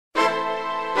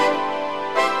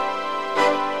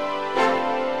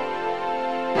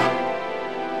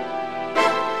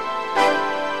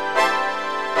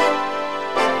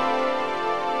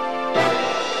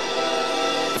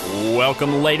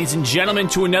Welcome, ladies and gentlemen,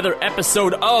 to another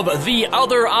episode of The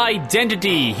Other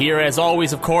Identity. Here, as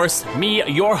always, of course, me,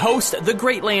 your host, The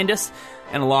Great Landis,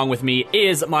 and along with me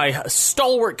is my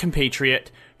stalwart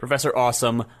compatriot, Professor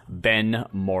Awesome, Ben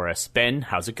Morris. Ben,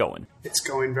 how's it going? It's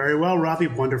going very well, Robbie.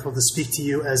 Wonderful to speak to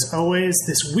you, as always.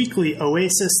 This weekly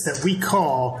oasis that we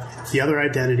call The Other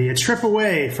Identity, a trip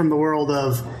away from the world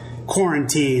of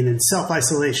quarantine and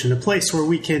self-isolation, a place where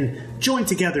we can join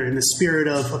together in the spirit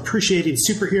of appreciating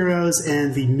superheroes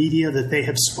and the media that they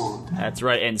have spawned. That's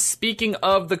right. And speaking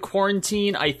of the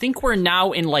quarantine, I think we're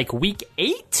now in like week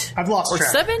 8? I've lost track.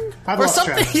 Or 7? I've or lost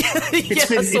something. track.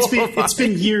 It's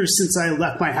been years since I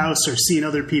left my house or seen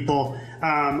other people.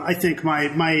 I think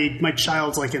my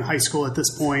child's like in high school at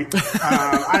this point.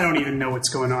 I don't even know what's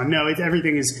going on. No,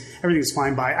 everything's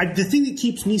fine by. The thing that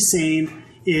keeps me sane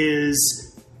is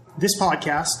this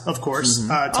podcast, of course,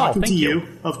 talking to you,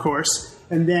 of course.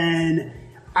 And then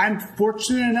I'm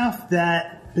fortunate enough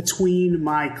that between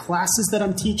my classes that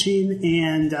I'm teaching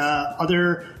and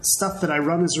other stuff that I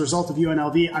run as a result of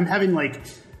UNLV, I'm having like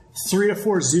 3 to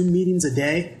 4 Zoom meetings a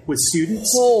day with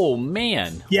students. Oh,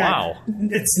 man. Yeah, wow.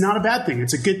 It's not a bad thing.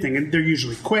 It's a good thing. And they're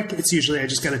usually quick. It's usually I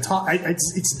just got to talk.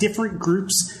 It's different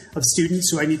groups of students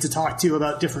who I need to talk to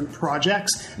about different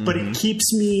projects. But it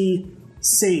keeps me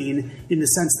sane in the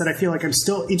sense that I feel like I'm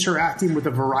still interacting with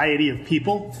a variety of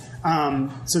people.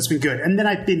 So it's been good. And then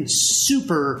I've been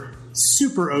super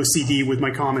OCD with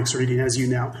my comics reading, as you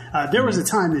know. There was a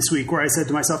time this week where I said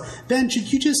to myself, Ben,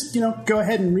 should you just, go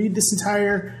ahead and read this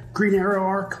entire Green Arrow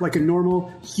arc like a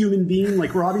normal human being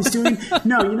like Robbie's doing?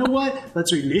 No, you know what?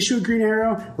 Let's read an issue of Green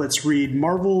Arrow. Let's read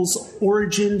Marvel's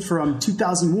Origin from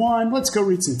 2001. Let's go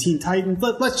read some Teen Titans.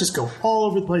 Let's just go all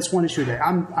over the place, one issue a day.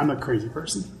 I'm a crazy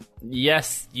person.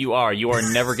 Yes, you are. You are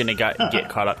never going to get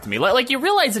caught up to me. Like, you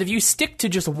realize that if you stick to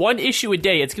just one issue a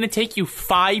day, it's going to take you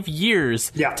 5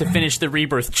 years to finish the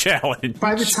Rebirth Challenge.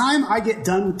 By the time I get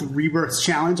done with the Rebirth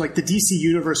Challenge, like the DC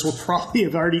Universe will probably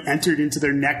have already entered into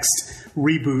their next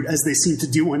reboot, as they seem to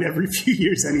do one every few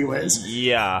years anyways.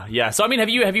 Yeah. So, I mean, have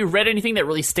you read anything that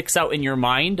really sticks out in your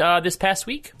mind this past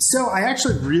week? So, I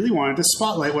actually really wanted to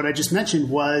spotlight what I just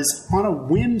mentioned was, on a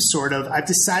whim, sort of, I've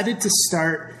decided to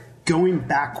start going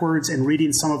backwards and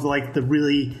reading some of like the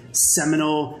really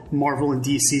seminal Marvel and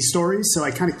DC stories. So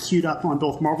I kind of queued up on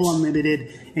both Marvel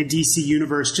Unlimited and DC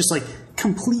Universe, just like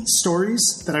complete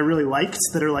stories that I really liked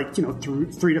that are like,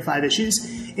 3 to 5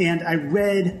 issues. And I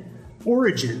read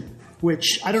Origin,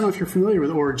 which I don't know if you're familiar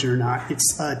with Origin or not.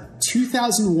 It's a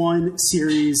 2001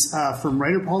 series from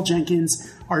writer Paul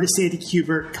Jenkins, artist Andy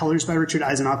Kubert, colors by Richard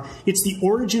Eisenoff. It's the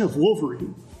origin of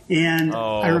Wolverine. And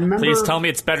I remember. Please tell me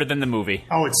it's better than the movie.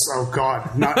 Oh God!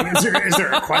 Is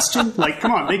there a question? Like,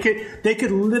 come on, they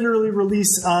could literally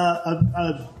release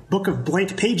a book of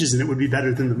blank pages and it would be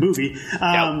better than the movie.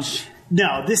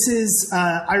 No, this is.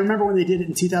 I remember when they did it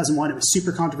in 2001. It was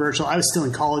super controversial. I was still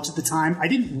in college at the time. I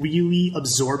didn't really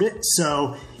absorb it,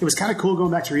 so it was kind of cool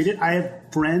going back to read it. I have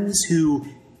friends who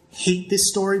hate this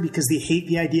story because they hate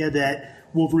the idea that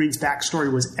Wolverine's backstory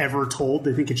was ever told.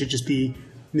 They think it should just be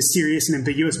mysterious and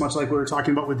ambiguous, much like we were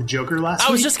talking about with the Joker last week.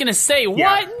 I was just going to say,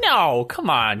 what? No, come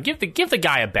on. Give the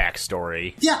guy a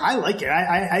backstory. Yeah, I like it.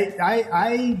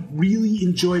 I really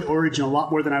enjoyed Origin a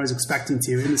lot more than I was expecting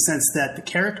to, in the sense that the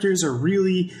characters are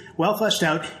really well fleshed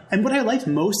out. And what I liked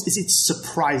most is it's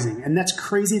surprising. And that's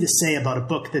crazy to say about a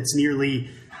book that's nearly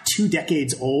 2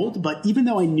 decades old. But even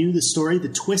though I knew the story, the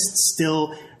twist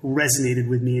still resonated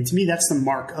with me. And to me, that's the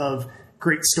mark of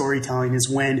great storytelling, is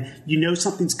when you know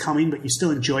something's coming, but you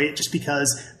still enjoy it just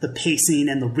because the pacing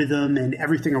and the rhythm and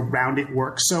everything around it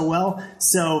works so well.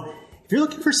 So if you're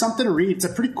looking for something to read, it's a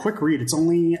pretty quick read. It's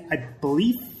only, I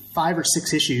believe, 5 or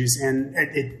 6 issues, and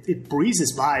it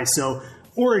breezes by. So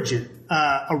Origin,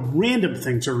 a random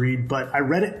thing to read, but I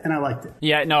read it and I liked it.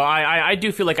 Yeah, no, I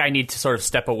do feel like I need to sort of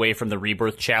step away from the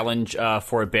Rebirth Challenge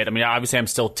for a bit. I mean, obviously I'm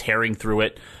still tearing through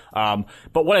it.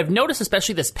 But what I've noticed,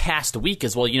 especially this past week,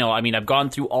 is, I've gone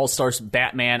through All-Stars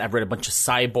Batman, I've read a bunch of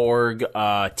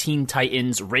Cyborg, Teen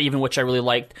Titans, Raven, which I really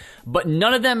liked, but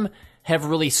none of them have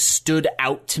really stood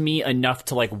out to me enough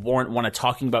to warrant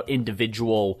talking about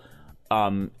individual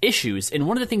issues. And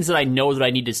one of the things that I know that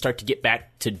I need to start to get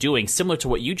back to doing, similar to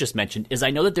what you just mentioned, is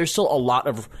I know that there's still a lot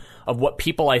of what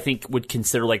people I think would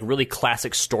consider like really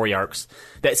classic story arcs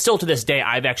that still to this day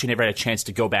I've actually never had a chance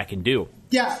to go back and do.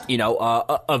 Yeah.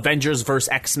 Avengers vs.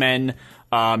 X-Men,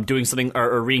 doing something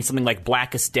or reading something like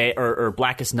Blackest Day or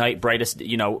Blackest Night, Brightest,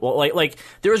 like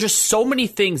there are just so many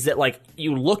things that like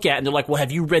you look at and they're like, well,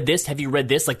 have you read this? Have you read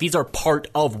this? Like these are part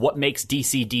of what makes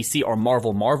DC or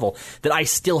Marvel that I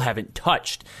still haven't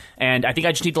touched. And I think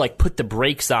I just need to like put the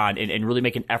brakes on and really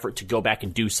make an effort to go back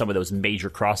and do some of those major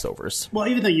crossovers. Well,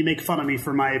 even though you make fun of me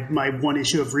for my one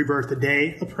issue of Rebirth a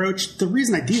day approach, the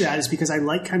reason I do that is because I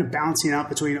like kind of balancing out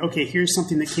between, okay, here's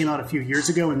something that came out a few years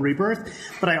ago in Rebirth,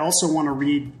 but I also want to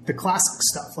read the classic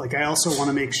stuff. Like I also want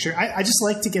to make sure, I just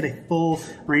like to get a full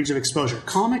range of exposure.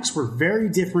 Comics were very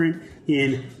different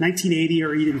in 1980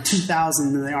 or even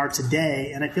 2000 than they are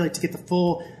today, and I feel like to get the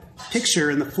full picture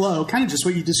and the flow, kind of just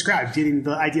what you described, getting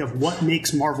the idea of what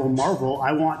makes Marvel,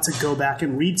 I want to go back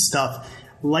and read stuff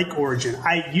like Origin.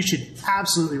 You should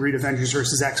absolutely read Avengers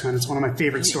vs. X-Men. It's one of my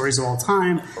favorite stories of all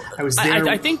time. I was there.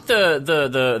 I think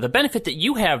the benefit that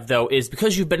you have, though, is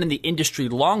because you've been in the industry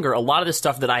longer, a lot of the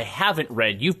stuff that I haven't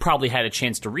read, you've probably had a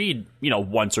chance to read,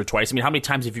 once or twice. I mean, how many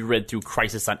times have you read through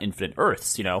Crisis on Infinite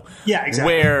Earths, Yeah,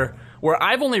 exactly. Where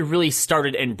I've only really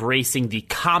started embracing the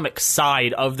comic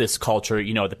side of this culture,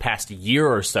 the past year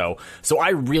or so. So I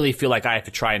really feel like I have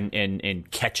to try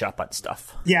and catch up on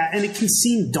stuff. Yeah, and it can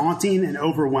seem daunting and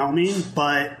overwhelming,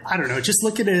 but I don't know. Just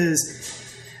look at it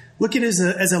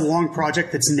as a long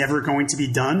project that's never going to be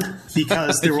done,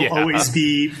 because there will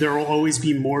always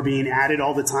be more being added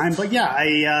all the time. But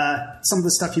yeah, some of the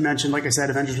stuff you mentioned, like I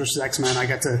said, Avengers vs. X-Men, I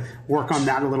got to work on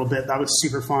that a little bit. That was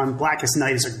super fun. Blackest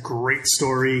Night is a great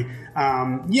story.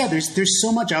 There's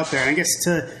so much out there. And I guess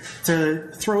to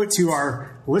throw it to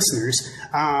our listeners,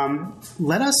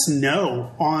 let us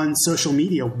know on social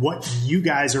media what you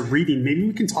guys are reading. Maybe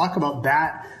we can talk about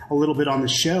that a little bit on the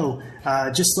show,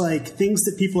 just like things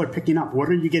that people are picking up. What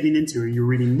are you getting into? Are you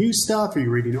reading new stuff? Are you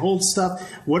reading old stuff?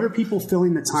 What are people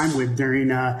filling the time with during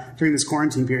this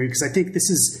quarantine period? Because I think this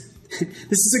is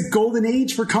a golden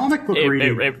age for comic book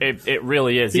reading. It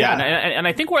really is, yeah. And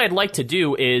I think what I'd like to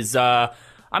do is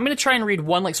I'm going to try and read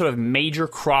one like sort of major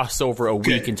crossover a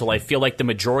week until I feel like the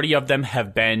majority of them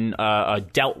have been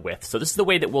dealt with. So this is the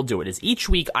way that we'll do it. Is each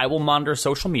week I will monitor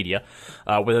social media,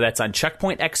 whether that's on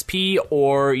Checkpoint XP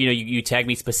or you tag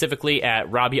me specifically at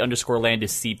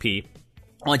Robbie_LandisCP.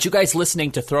 I want you guys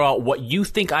listening to throw out what you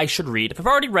think I should read. If I've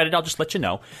already read it, I'll just let you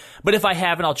know. But if I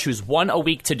haven't, I'll choose one a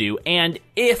week to do. And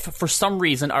if, for some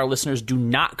reason, our listeners do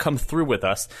not come through with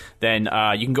us, then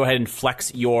you can go ahead and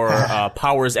flex your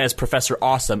powers as Professor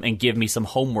Awesome and give me some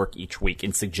homework each week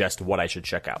and suggest what I should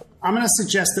check out. I'm going to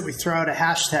suggest that we throw out a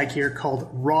hashtag here called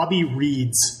Robbie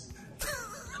Reads.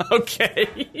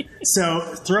 Okay. So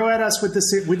throw at us with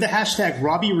the hashtag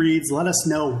Robbie Reads. Let us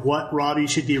know what Robbie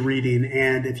should be reading,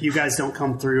 and if you guys don't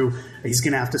come through, he's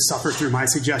going to have to suffer through my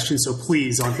suggestions. So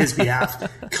please, on his behalf,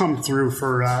 come through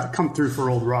for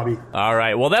old Robbie. All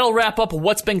right. Well, that'll wrap up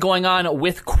what's been going on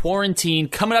with quarantine.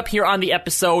 Coming up here on the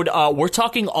episode, we're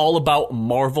talking all about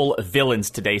Marvel villains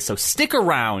today. So stick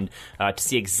around to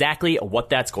see exactly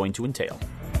what that's going to entail.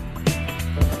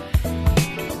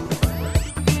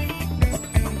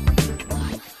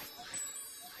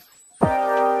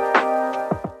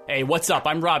 Hey, what's up?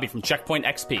 I'm Robbie from Checkpoint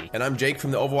XP. And I'm Jake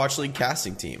from the Overwatch League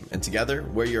casting team. And together,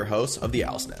 we're your hosts of the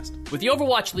Owl's Nest. With the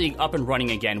Overwatch League up and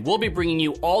running again, we'll be bringing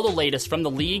you all the latest from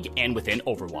the league and within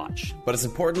Overwatch. But it's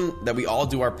important that we all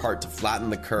do our part to flatten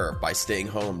the curve by staying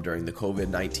home during the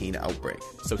COVID-19 outbreak.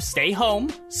 So stay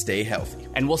home. Stay healthy.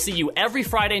 And we'll see you every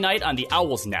Friday night on the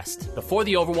Owl's Nest before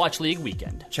the Overwatch League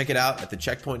weekend. Check it out at the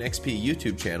Checkpoint XP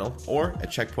YouTube channel or at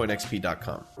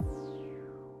checkpointxp.com.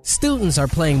 Students are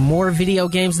playing more video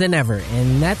games than ever,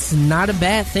 and that's not a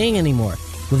bad thing anymore.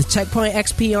 With Checkpoint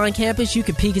XP on campus, you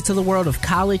can peek into the world of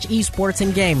college, esports,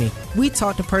 and gaming. We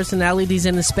talk to personalities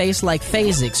in the space like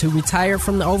Phasix, who retired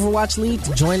from the Overwatch League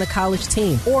to join a college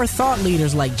team, or thought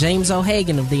leaders like James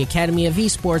O'Hagan of the Academy of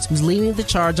Esports, who's leading the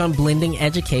charge on blending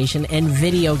education and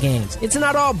video games. It's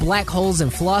not all black holes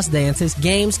and floss dances.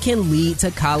 Games can lead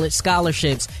to college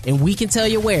scholarships, and we can tell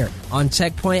you where on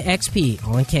Checkpoint XP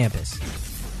on campus.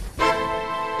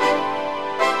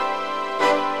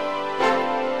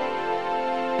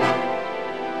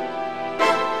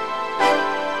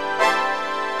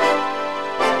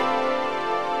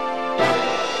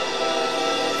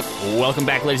 Welcome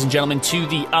back, ladies and gentlemen, to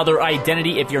The Other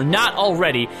Identity. If you're not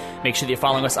already, make sure that you're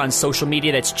following us on social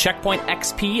media. That's Checkpoint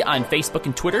XP on Facebook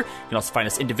and Twitter. You can also find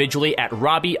us individually at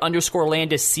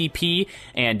Robbie_LandisCP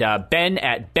and Ben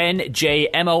at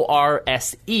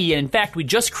BenJMorse. And in fact, we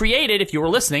just created, if you were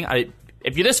listening,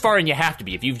 If you're this far in, you have to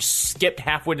be. If you've skipped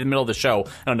halfway to the middle of the show,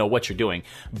 I don't know what you're doing.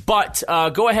 But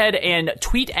go ahead and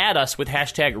tweet at us with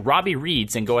hashtag Robbie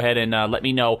Reads and go ahead and let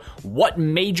me know what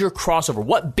major crossover,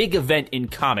 what big event in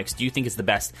comics do you think is the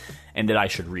best and that I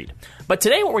should read. But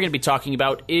today what we're going to be talking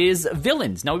about is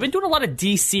villains. Now, we've been doing a lot of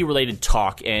DC-related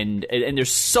talk, and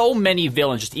there's so many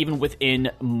villains just even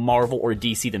within Marvel or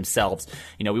DC themselves.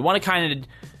 You know, we want to kind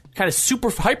of super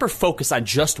hyper focus on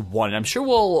just one, and I'm sure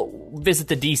we'll visit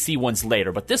the DC ones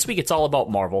later, but this week it's all about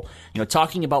Marvel, you know,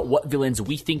 talking about what villains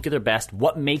we think are their best,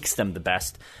 what makes them the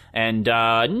best, and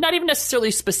not even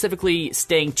necessarily specifically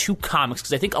staying to comics,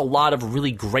 because I think a lot of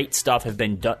really great stuff have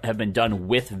been done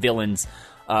with villains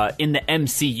in the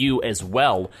MCU as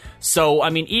well. So, I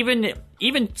mean,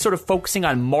 even sort of focusing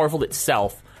on Marvel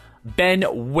itself, Ben,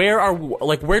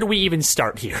 where do we even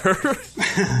start here?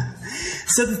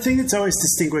 So the thing that's always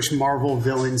distinguished Marvel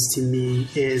villains to me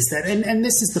is that, and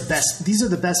this is the best, these are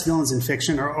the best villains in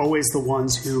fiction, are always the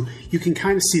ones who you can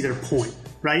kind of see their point,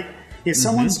 right? If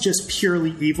someone's just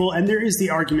purely evil, and there is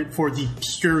the argument for the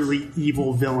purely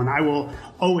evil villain, I will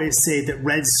always say that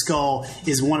Red Skull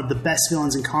is one of the best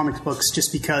villains in comic books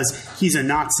just because he's a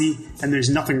Nazi and there's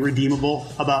nothing redeemable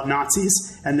about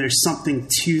Nazis, and there's something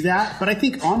to that. But I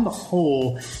think on the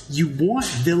whole, you want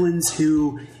villains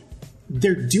who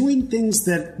they're doing things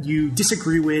that you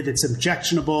disagree with, it's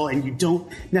objectionable, and you don't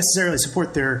necessarily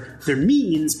support their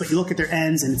means, but you look at their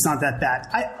ends and it's not that bad.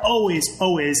 I always,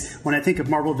 when I think of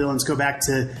Marvel villains, go back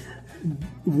to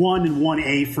 1 and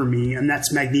 1A for me, and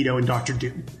that's Magneto and Dr.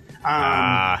 Doom.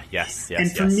 Yes.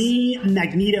 And for me,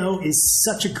 Magneto is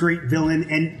such a great villain,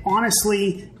 and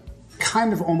honestly,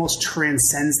 kind of almost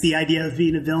transcends the idea of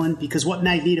being a villain, because what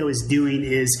Magneto is doing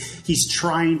is he's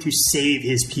trying to save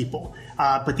his people.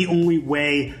 But the only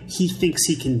way he thinks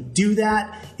he can do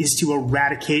that is to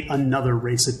eradicate another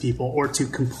race of people, or to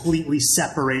completely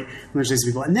separate from those race of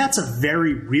people. And that's a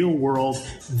very real world,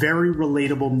 very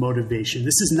relatable motivation.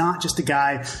 This is not just a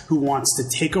guy who wants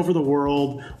to take over the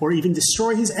world or even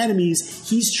destroy his enemies.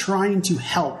 He's trying to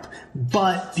help.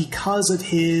 But because of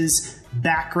his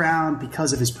background,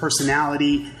 because of his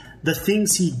personality, the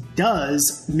things he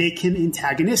does make him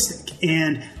antagonistic.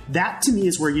 And that, to me,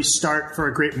 is where you start for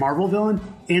a great Marvel villain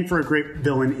and for a great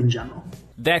villain in general.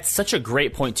 That's such a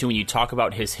great point, too, when you talk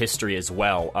about his history as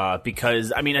well,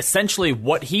 because, I mean, essentially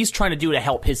what he's trying to do to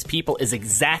help his people is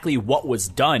exactly what was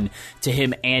done to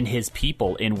him and his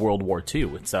people in World War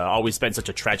II. It's always been such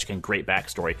a tragic and great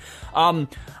backstory.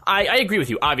 I agree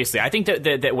with you, obviously. I think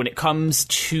that when it comes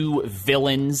to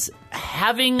villains,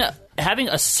 having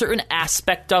a certain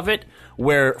aspect of it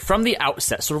where from the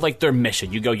outset, sort of like their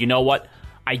mission, you go, you know what?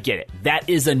 I get it. That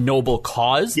is a noble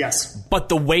cause. Yes. But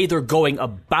the way they're going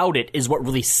about it is what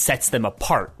really sets them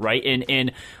apart, right?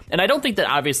 And I don't think that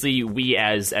obviously we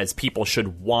as people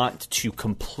should want to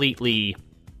completely,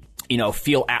 you know,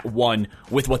 feel at one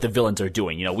with what the villains are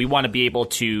doing. You know, we want to be able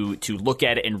to look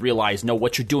at it and realize, no,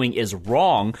 what you're doing is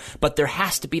wrong, but there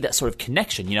has to be that sort of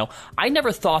connection. You know, I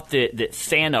never thought that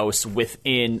Thanos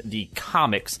within the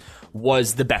comics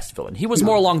was the best villain. He was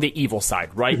more along the evil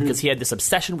side, right? Because he had this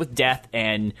obsession with death,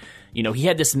 and, you know, he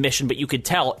had this mission, but you could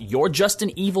tell you're just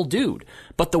an evil dude.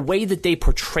 But the way that they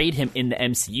portrayed him in the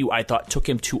MCU, I thought took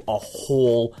him to a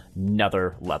whole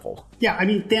nother level. Yeah, I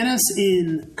mean, Thanos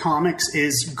in comics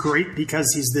is great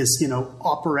because he's this, you know,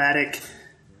 operatic,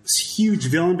 huge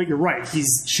villain, but you're right,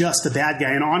 he's just a bad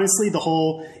guy. And honestly, the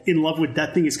whole in love with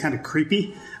death thing is kind of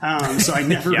creepy. So I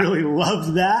never really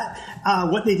loved that.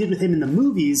 What they did with him in the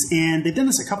movies, and they've done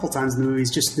this a couple times in the movies,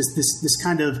 just this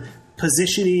kind of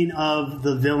positioning of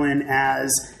the villain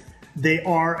as they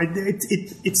are.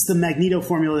 It's the Magneto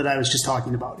formula that I was just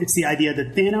talking about. It's the idea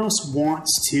that Thanos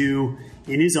wants to,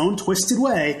 in his own twisted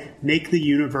way, make the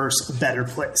universe a better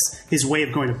place. His way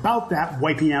of going about that,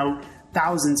 wiping out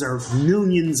thousands or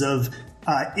millions of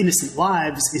innocent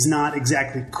lives, is not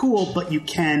exactly cool, but you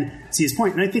can see his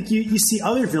point. And I think you see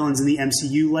other villains in the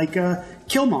MCU like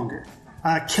Killmonger.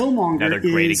 Killmonger, another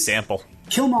great example.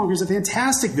 Killmonger is a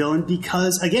fantastic villain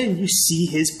because, again, you see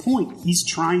his point. He's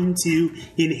trying to,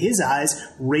 in his eyes,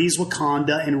 raise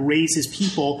Wakanda and raise his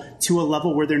people to a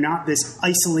level where they're not this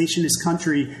isolationist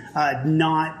country,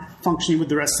 not functioning with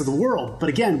the rest of the world. But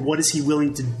again, what is he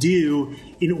willing to do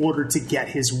in order to get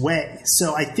his way?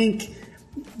 So I think,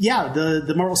 yeah,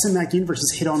 the Marvel Cinematic Universe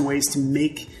has hit on ways to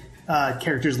make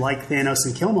characters like Thanos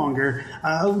and Killmonger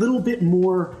a little bit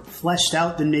more fleshed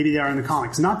out than maybe they are in the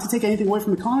comics. Not to take anything away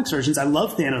from the comics versions. I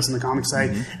love Thanos in the comics. I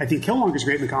think Killmonger's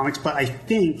great in the comics, but I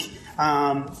think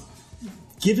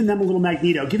giving them a little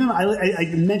Magneto, I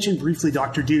mentioned briefly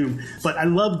Dr. Doom, but I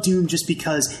love Doom just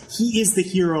because he is the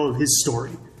hero of his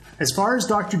story. As far as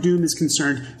Doctor Doom is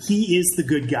concerned, he is the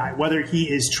good guy. Whether he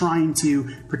is trying to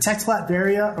protect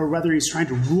Latveria or whether he's trying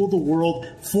to rule the world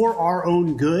for our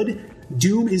own good,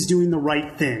 Doom is doing the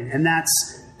right thing. And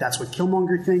that's what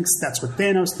Killmonger thinks, that's what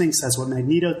Thanos thinks, that's what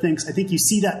Magneto thinks. I think you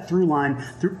see that through line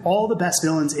through all the best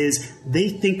villains is they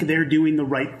think they're doing the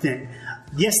right thing.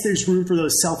 Yes, there's room for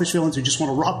those selfish villains who just want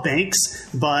to rob banks,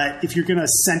 but if you're going to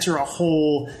center a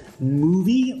whole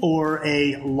movie or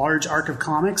a large arc of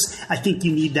comics, I think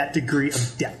you need that degree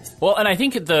of depth. Well, and I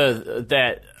think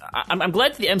I'm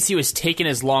glad that the MCU has taken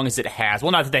as long as it has.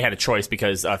 Well, not that they had a choice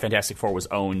because Fantastic Four was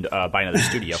owned by another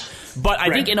studio. But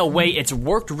I think in a way it's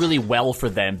worked really well for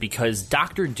them because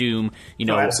Doctor Doom,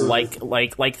 like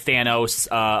Thanos,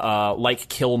 like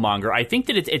Killmonger, I think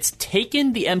that it's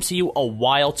taken the MCU a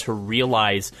while to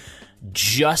realize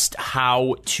just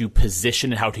how to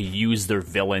position and how to use their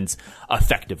villains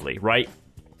effectively, right?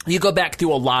 You go back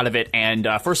through a lot of it, and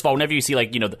first of all, whenever you see,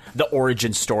 the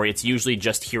origin story, it's usually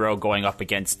just hero going up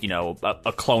against,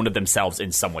 a clone of themselves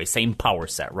in some way. Same power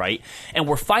set, right? And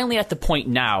we're finally at the point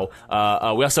now,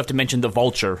 we also have to mention the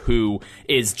Vulture, who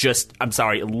is just,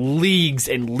 leagues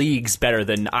and leagues better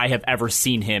than I have ever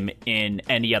seen him in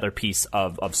any other piece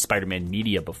of Spider-Man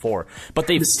media before. But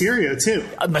they've... Mysterio, too.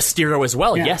 Mysterio as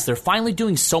well, yeah. Yes. They're finally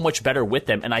doing so much better with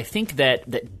them, and I think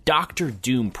that Doctor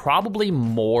Doom probably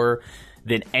more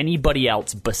than anybody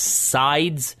else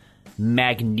besides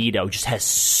Magneto just has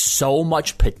so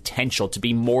much potential to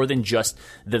be more than just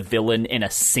the villain in a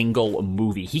single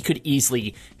movie. He could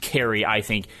easily carry, I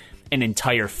think, an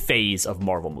entire phase of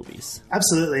Marvel movies.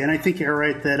 Absolutely, and I think you're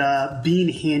right that being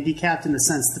handicapped in the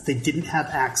sense that they didn't have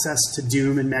access to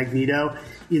Doom and Magneto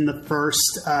in the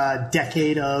first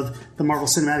decade of the Marvel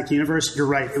Cinematic Universe, you're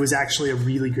right. It was actually a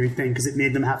really great thing because it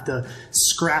made them have to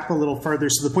scrap a little further.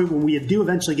 So the point when we do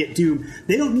eventually get Doom,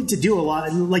 they don't need to do a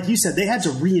lot. Like you said, they had to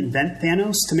reinvent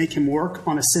Thanos to make him work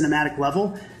on a cinematic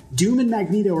level. Doom and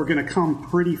Magneto are going to come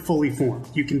pretty fully formed.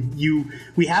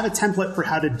 We have a template for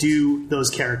how to do those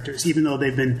characters, even though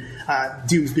they've been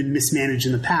Doom's been mismanaged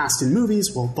in the past in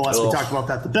movies. Well, the less we talk about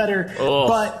that, the better.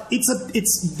 But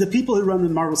it's the people who run the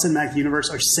Marvel Cinematic Universe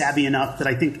are savvy enough that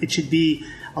I think it should be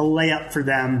a layup for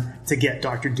them to get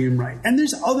Doctor Doom right. And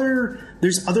there's other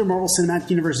Marvel Cinematic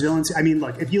Universe villains. I mean,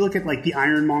 look, if you look at like the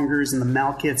Ironmongers and the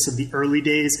Malekiths of the early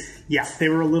days, yeah, they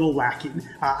were a little lacking.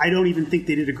 I don't even think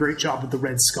they did a great job with the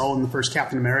Red Skull in the first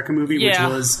Captain America movie,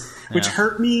 which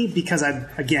hurt me because I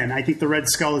think the Red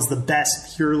Skull is the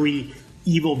best purely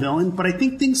evil villain. But I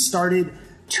think things started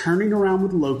turning around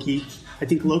with Loki. I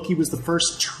think Loki was the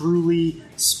first truly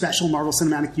special Marvel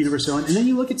Cinematic Universe villain. And then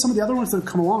you look at some of the other ones that have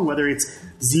come along, whether it's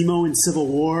Zemo in Civil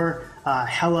War,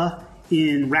 Hela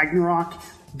in Ragnarok.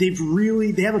 They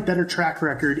have a better track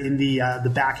record in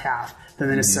the back half than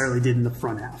they necessarily did in the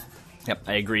front half. Yep,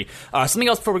 I agree. Something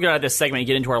else before we get out of this segment and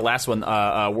get into our last one,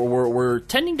 we're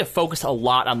tending to focus a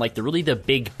lot on the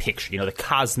big picture, the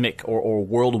cosmic or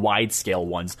worldwide scale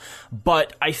ones.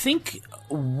 But I think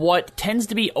what tends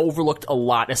to be overlooked a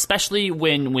lot, especially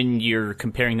when you're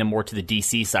comparing them more to the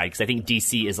DC side, because I think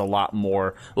DC is a lot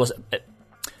more,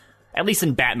 at least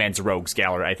in Batman's Rogues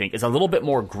Gallery, I think, is a little bit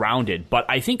more grounded. But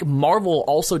I think Marvel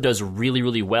also does really,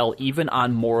 really well, even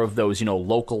on more of those,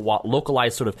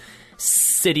 localized sort of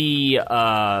city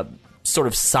sort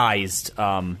of sized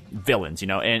villains,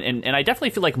 and I definitely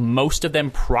feel like most of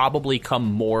them probably come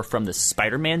more from the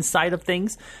Spider-Man side of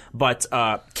things, but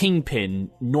Kingpin,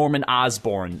 Norman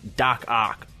Osborn, Doc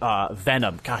Ock,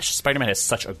 Venom, gosh, Spider-Man has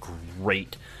such a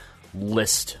great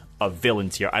list of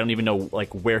villains here. I don't even know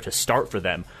where to start for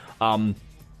them.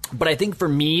 But I think for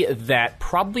me that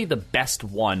probably the best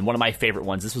one of my favorite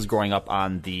ones, this was growing up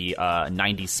on the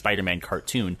 90s Spider-Man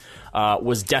cartoon,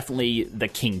 was definitely the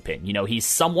Kingpin. He's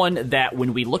someone that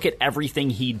when we look at everything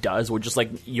he does, we're just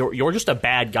like, you're just a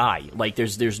bad guy.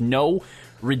 There's no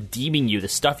redeeming you. The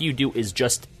stuff you do is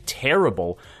just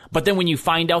terrible. But then when you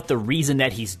find out the reason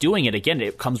that he's doing it, again,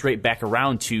 it comes right back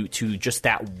around to just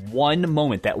that one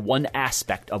moment, that one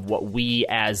aspect of what we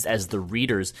as the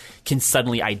readers can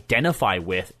suddenly identify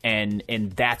with, and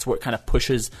that's what kind of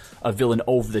pushes a villain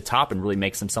over the top and really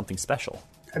makes him something special.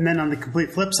 And then on the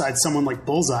complete flip side, someone like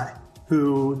Bullseye,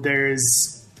 who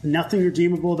there's nothing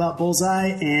redeemable about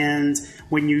Bullseye, and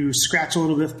when you scratch a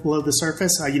little bit below the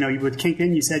surface, with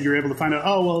Kingpin, you said you were able to find out,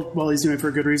 well, he's doing it for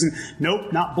a good reason.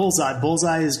 Nope, not Bullseye.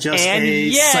 Bullseye is just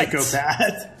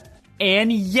psychopath.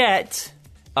 And yet,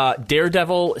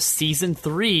 Daredevil Season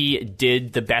 3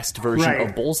 did the best version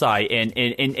of Bullseye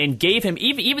and gave him,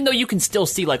 even though you can still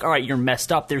see, all right, you're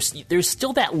messed up, there's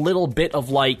still that little bit of,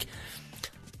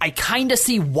 I kind of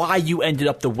see why you ended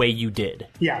up the way you did.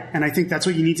 Yeah, and I think that's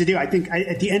what you need to do. I think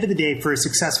at the end of the day, for a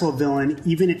successful villain,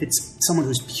 even if it's someone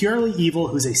who's purely evil,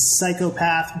 who's a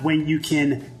psychopath, when you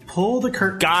can pull the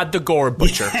curtain... God the Gore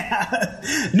Butcher. Yeah.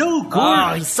 No, Gore...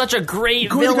 Oh, he's such a great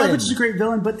Gore villain. the God Butcher's a great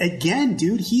villain, but again,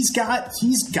 dude, he's got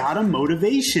a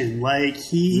motivation. Like,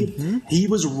 he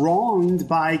was wronged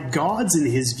by gods in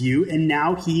his view, and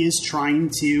now he is trying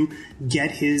to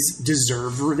get his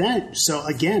deserved revenge. So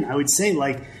again, I would say,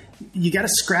 like, you got to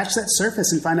scratch that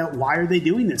surface and find out, why are they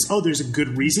doing this? Oh, there's a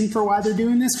good reason for why they're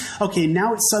doing this? Okay,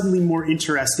 now it's suddenly more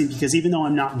interesting, because even though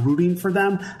I'm not rooting for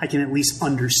them, I can at least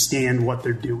understand what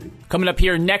they're doing. Coming up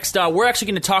here next, we're actually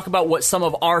going to talk about what some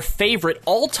of our favorite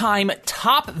all-time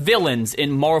top villains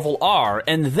in Marvel are,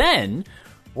 and then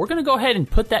we're going to go ahead and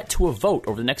put that to a vote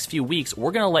over the next few weeks.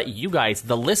 We're going to let you guys,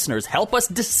 the listeners, help us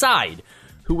decide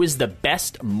who is the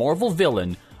best Marvel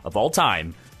villain of all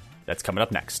time. That's coming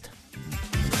up next.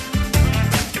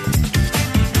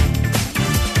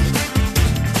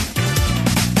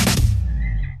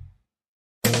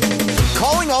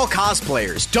 Calling all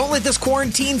cosplayers. Don't let this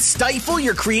quarantine stifle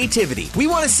your creativity. We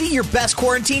want to see your best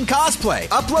quarantine cosplay.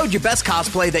 Upload your best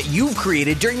cosplay that you've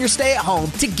created during your stay at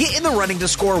home to get in the running to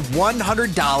score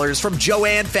 $100 from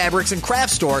Joann Fabrics and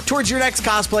Craft Store towards your next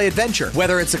cosplay adventure.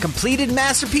 Whether it's a completed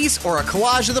masterpiece or a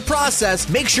collage of the process,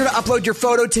 make sure to upload your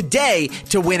photo today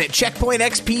to win at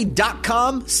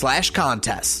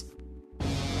checkpointxp.com/contest.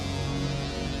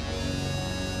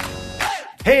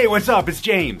 Hey, what's up? It's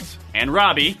James. And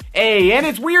Robbie. Hey, and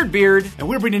it's Weirdbeard. And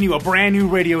we're bringing you a brand new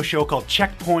radio show called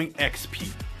Checkpoint XP.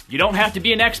 You don't have to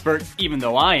be an expert, even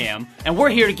though I am, and we're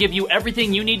here to give you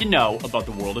everything you need to know about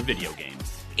the world of video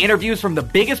games. Interviews from the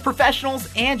biggest professionals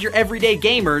and your everyday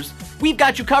gamers, we've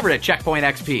got you covered at Checkpoint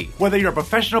XP. Whether you're a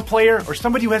professional player or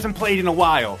somebody who hasn't played in a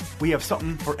while, we have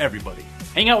something for everybody.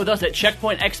 Hang out with us at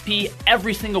Checkpoint XP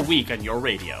every single week on your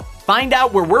radio. Find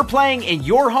out where we're playing in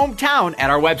your hometown at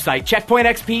our website,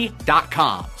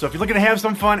 checkpointxp.com. So if you're looking to have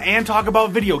some fun and talk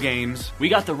about video games, we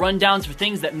got the rundowns for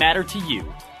things that matter to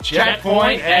you.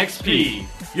 Checkpoint XP,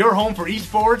 your home for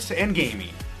esports and gaming.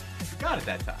 You got it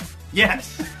that time.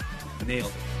 Yes. Nailed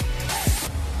it.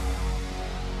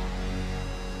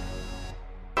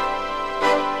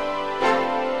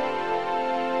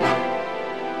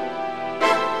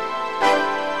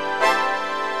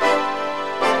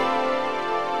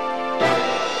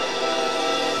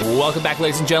 Welcome back,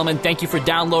 ladies and gentlemen. Thank you for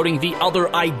downloading The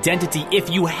Other Identity.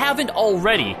 If you haven't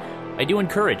already, I do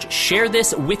encourage, share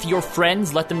this with your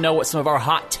friends. Let them know what some of our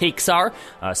hot takes are,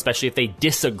 especially if they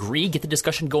disagree. Get the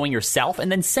discussion going yourself,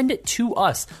 and then send it to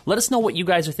us. Let us know what you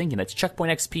guys are thinking. That's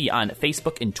Checkpoint XP on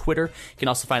Facebook and Twitter. You can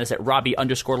also find us at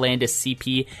Robbie_Landis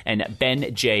CP and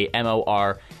Ben J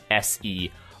MORSE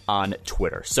on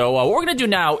Twitter. So what we're going to do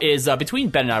now is, between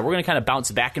Ben and I, we're going to kind of bounce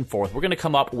back and forth. We're going to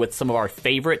come up with some of our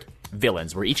favorite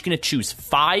villains. We're each going to choose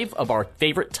 5 of our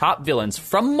favorite top villains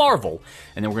from Marvel,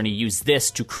 and then we're going to use this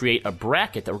to create a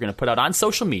bracket that we're going to put out on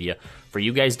social media for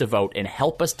you guys to vote and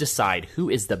help us decide who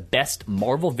is the best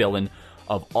Marvel villain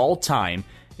of all time.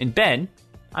 And Ben,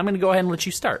 I'm going to go ahead and let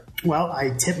you start. Well,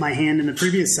 I tipped my hand in the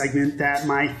previous segment that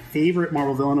my favorite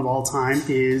Marvel villain of all time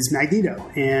is Magneto,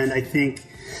 and I think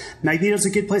Magneto's a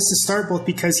good place to start, both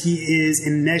because he is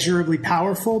immeasurably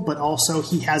powerful, but also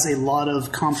he has a lot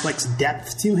of complex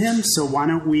depth to him. So why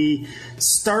don't we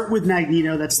start with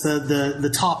Magneto? That's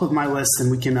the top of my list,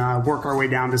 and we can work our way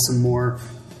down to some more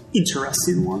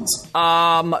interesting ones.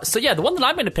 So yeah, the one that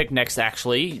I'm going to pick next,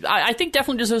 actually, I think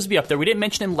definitely deserves to be up there. We didn't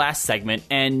mention him last segment,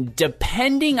 and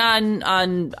depending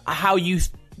on how you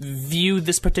view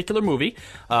this particular movie,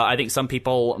 I think some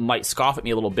people might scoff at me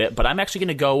a little bit, but I'm actually going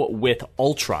to go with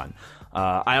Ultron.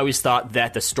 I always thought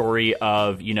that the story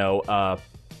of,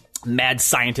 mad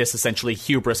scientist, essentially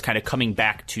hubris, kind of coming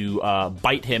back to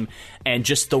bite him, and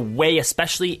just the way,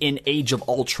 especially in Age of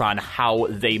Ultron, how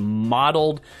they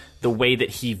modeled the way that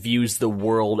he views the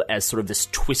world as sort of this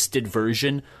twisted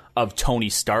version of Tony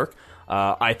Stark,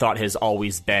 I thought has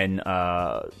always been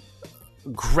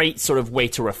great sort of way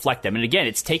to reflect them. And again,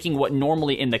 it's taking what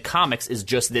normally in the comics is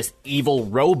just this evil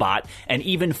robot and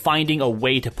even finding a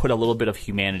way to put a little bit of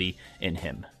humanity in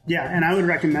him. Yeah, and I would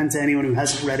recommend to anyone who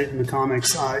hasn't read it in the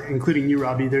comics, including you,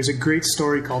 Robbie, there's a great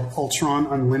story called Ultron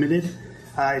Unlimited.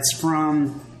 It's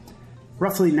from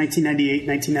roughly 1998,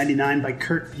 1999 by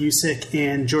Kurt Busiek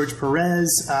and George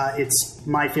Perez. It's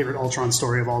my favorite Ultron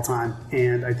story of all time,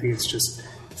 and I think it's just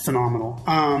phenomenal.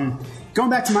 Going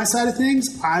back to my side of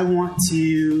things, I want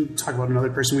to talk about another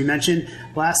person we mentioned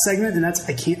last segment, and that's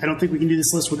I don't think we can do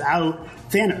this list without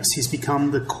Thanos. He's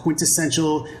become the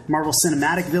quintessential Marvel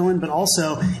Cinematic villain, but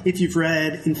also if you've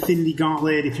read Infinity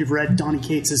Gauntlet, if you've read Donny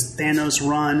Cates' Thanos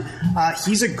run,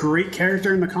 he's a great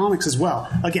character in the comics as well.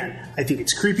 Again, I think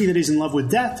it's creepy that he's in love with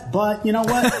death, but you know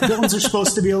what? Villains are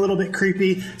supposed to be a little bit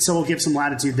creepy, so we'll give some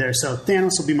latitude there. So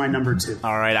Thanos will be my number 2.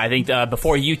 All right, I think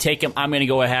before you take him, I'm going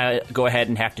to go ahead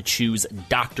and have to choose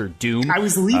Dr. Doom. I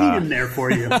was leaving him there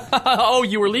for you. Oh,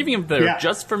 you were leaving him there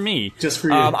just for me. Just for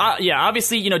you.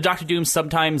 Obviously, Dr. Doom's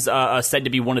sometimes said to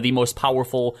be one of the most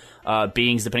powerful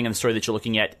beings, depending on the story that you're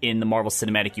looking at in the Marvel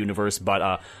Cinematic Universe.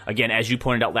 But again, as you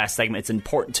pointed out last segment, it's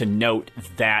important to note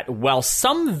that while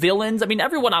some villains,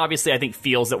 everyone obviously I think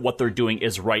feels that what they're doing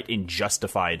is right and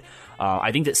justified.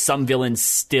 I think that some villains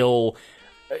still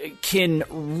can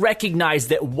recognize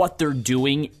that what they're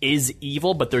doing is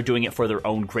evil, but they're doing it for their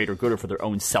own greater good or for their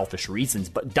own selfish reasons.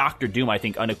 But Dr. Doom, I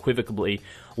think, unequivocally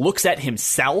looks at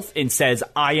himself and says,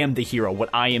 I am the hero.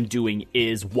 What I am doing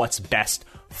is what's best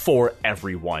for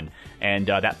everyone. And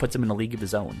that puts him in a league of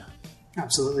his own.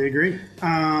 Absolutely agree.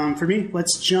 For me,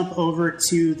 let's jump over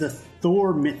to the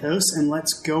Thor mythos and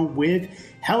let's go with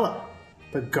Hela,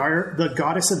 the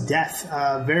goddess of death.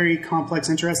 Very complex,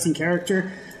 interesting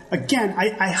character. Again,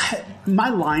 my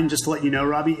line, just to let you know,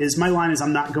 Robbie, is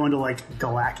I'm not going to like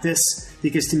Galactus,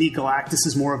 because to me Galactus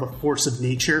is more of a force of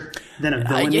nature than a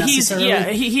villain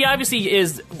necessarily. He obviously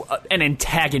is an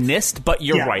antagonist, but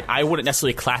you're right. I wouldn't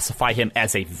necessarily classify him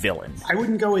as a villain. I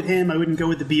wouldn't go with him. I wouldn't go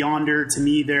with the Beyonder. To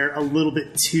me, they're a little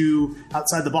bit too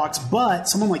outside the box. But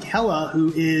someone like Hela,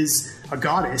 who is a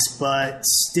goddess, but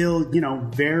still,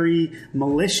 very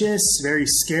malicious, very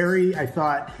scary. I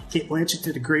thought Cate Blanchett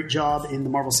did a great job in the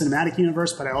Marvel Cinematic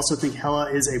Universe, but I also think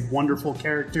Hela is a wonderful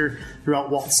character throughout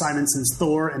Walt Simonson's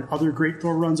Thor and other great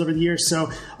Thor runs over the years. So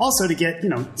also to get,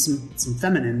 some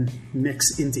feminine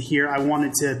mix into here, I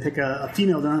wanted to pick a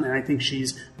female villain, and I think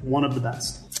she's one of the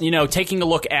best. Taking a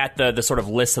look at the sort of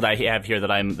list that I have here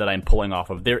that I'm pulling off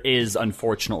of, there is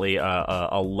unfortunately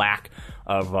a lack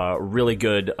of really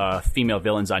good female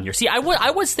villains on here. See, I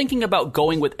was thinking about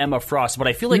going with Emma Frost, but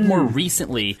I feel like more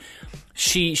recently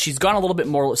she's gone a little bit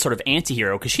more sort of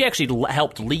anti-hero, because she actually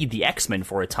helped lead the X-Men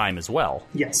for a time as well.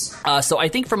 Yes. So I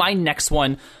think for my next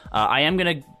one, I am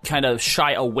going to kind of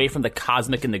shy away from the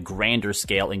cosmic and the grander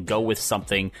scale and go with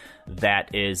something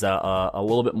that is a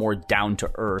little bit more down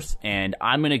to earth, and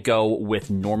I'm going to go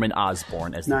with Norman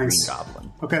Osborn as the Green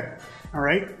Goblin. Okay. All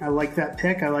right. I like that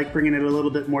pick. I like bringing it a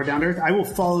little bit more down to earth. I will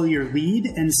follow your lead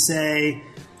and say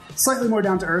slightly more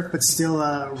down to earth, but still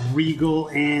a regal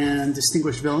and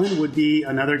distinguished villain would be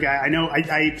another guy. I know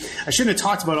I shouldn't have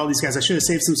talked about all these guys. I should have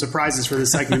saved some surprises for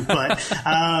this segment, but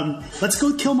let's go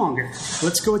with Killmonger.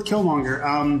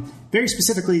 Very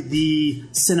specifically, the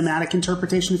cinematic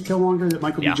interpretation of Killmonger that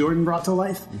Michael B. Jordan brought to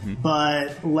life. Mm-hmm.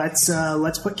 But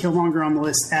let's put Killmonger on the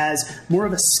list as more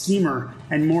of a schemer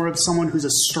and more of someone who's a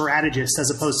strategist as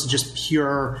opposed to just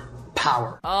pure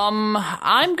power.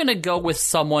 I'm gonna go with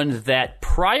someone that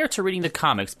prior to reading the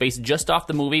comics, based just off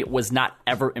the movie, was not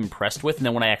ever impressed with. And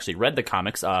then when I actually read the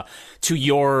comics, to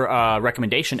your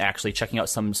recommendation, actually checking out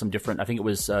some different, I think it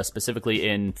was specifically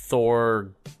in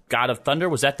Thor: God of Thunder.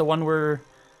 Was that the one where?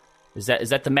 Is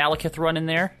that the Malekith run in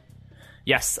there?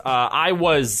 Yes, I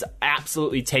was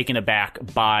absolutely taken aback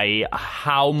by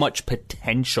how much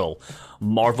potential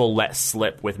Marvel let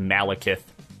slip with Malekith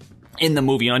in the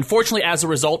movie. Unfortunately, as a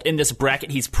result, in this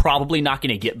bracket, he's probably not going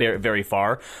to get very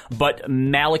far. But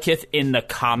Malekith in the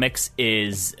comics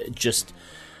is just...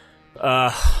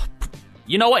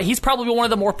 you know what? He's probably one of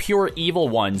the more pure evil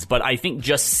ones, but I think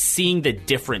just seeing the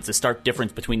stark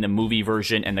difference between the movie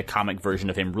version and the comic version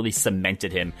of him really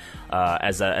cemented him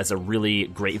as a really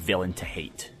great villain to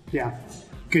hate. Yeah.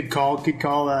 Good call.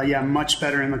 Much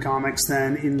better in the comics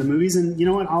than in the movies. And you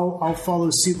know what? I'll follow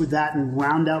suit with that and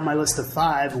round out my list of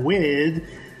 5 with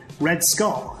Red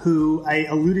Skull, who I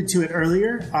alluded to it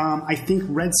earlier. I think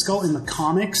Red Skull in the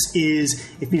comics is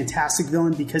a fantastic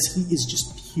villain because he is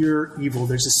just pure evil.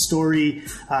 There's a story,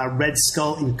 Red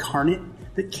Skull Incarnate,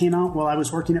 that came out while I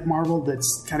was working at Marvel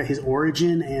that's kind of his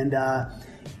origin, and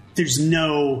there's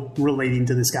no relating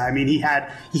to this guy. I mean, he had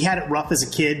it rough as a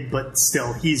kid, but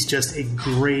still, he's just a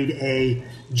grade A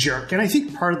jerk. And I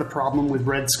think part of the problem with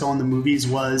Red Skull in the movies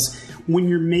was when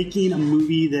you're making a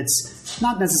movie that's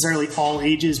not necessarily all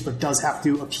ages, but does have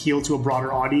to appeal to a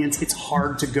broader audience, it's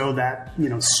hard to go that,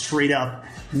 straight up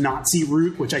Nazi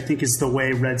route, which I think is the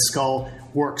way Red Skull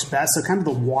works best. So kind of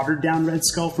the watered down Red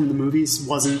Skull from the movies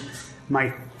wasn't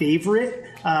my favorite.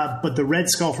 but the Red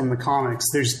Skull from the comics,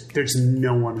 there's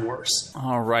no one worse.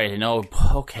 All right, I know.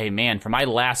 Okay, man, for my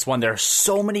last one, there are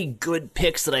so many good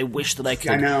picks that I wish that I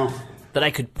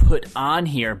could put on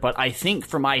here, but I think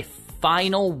for my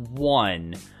final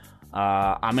one,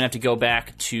 I'm going to have to go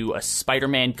back to a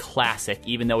Spider-Man classic,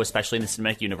 even though, especially in the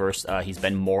cinematic universe, he's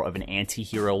been more of an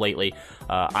anti-hero lately.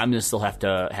 I'm going to still have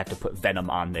to put Venom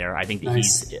on there. I think that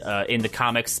he's, in the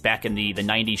comics, back in the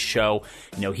 90s show,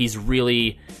 he's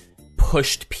really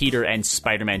pushed Peter and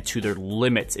Spider-Man to their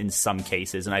limits in some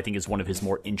cases, and I think is one of his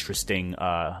more interesting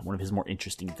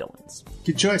villains.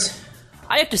 Good choice.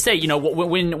 I have to say,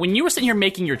 when you were sitting here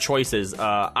making your choices,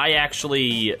 I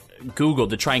actually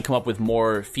Googled to try and come up with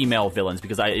more female villains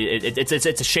because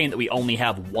it's a shame that we only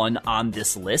have one on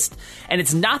this list. And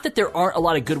it's not that there aren't a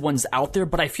lot of good ones out there,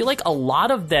 but I feel like a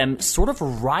lot of them sort of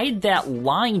ride that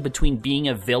line between being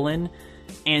a villain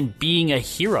and being a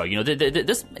hero.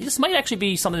 This might actually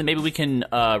be something that maybe we can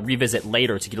revisit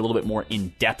later to get a little bit more in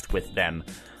depth with them.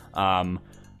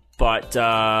 But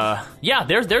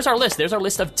there's our list. There's our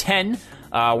list of 10.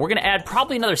 We're going to add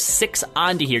probably another 6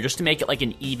 onto here just to make it like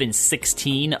an even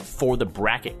 16 for the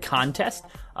bracket contest.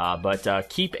 But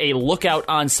keep a lookout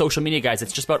on social media, guys.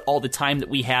 It's just about all the time that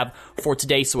we have for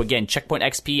today. So again, Checkpoint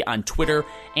XP on Twitter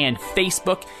and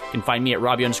Facebook. You can find me at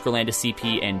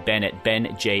Robbie_LandisCP and Ben at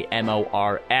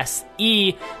BenJMorse.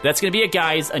 That's going to be it,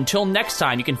 guys. Until next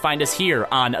time, you can find us here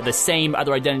on the same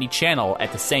Other Identity channel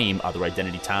at the same Other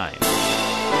Identity time.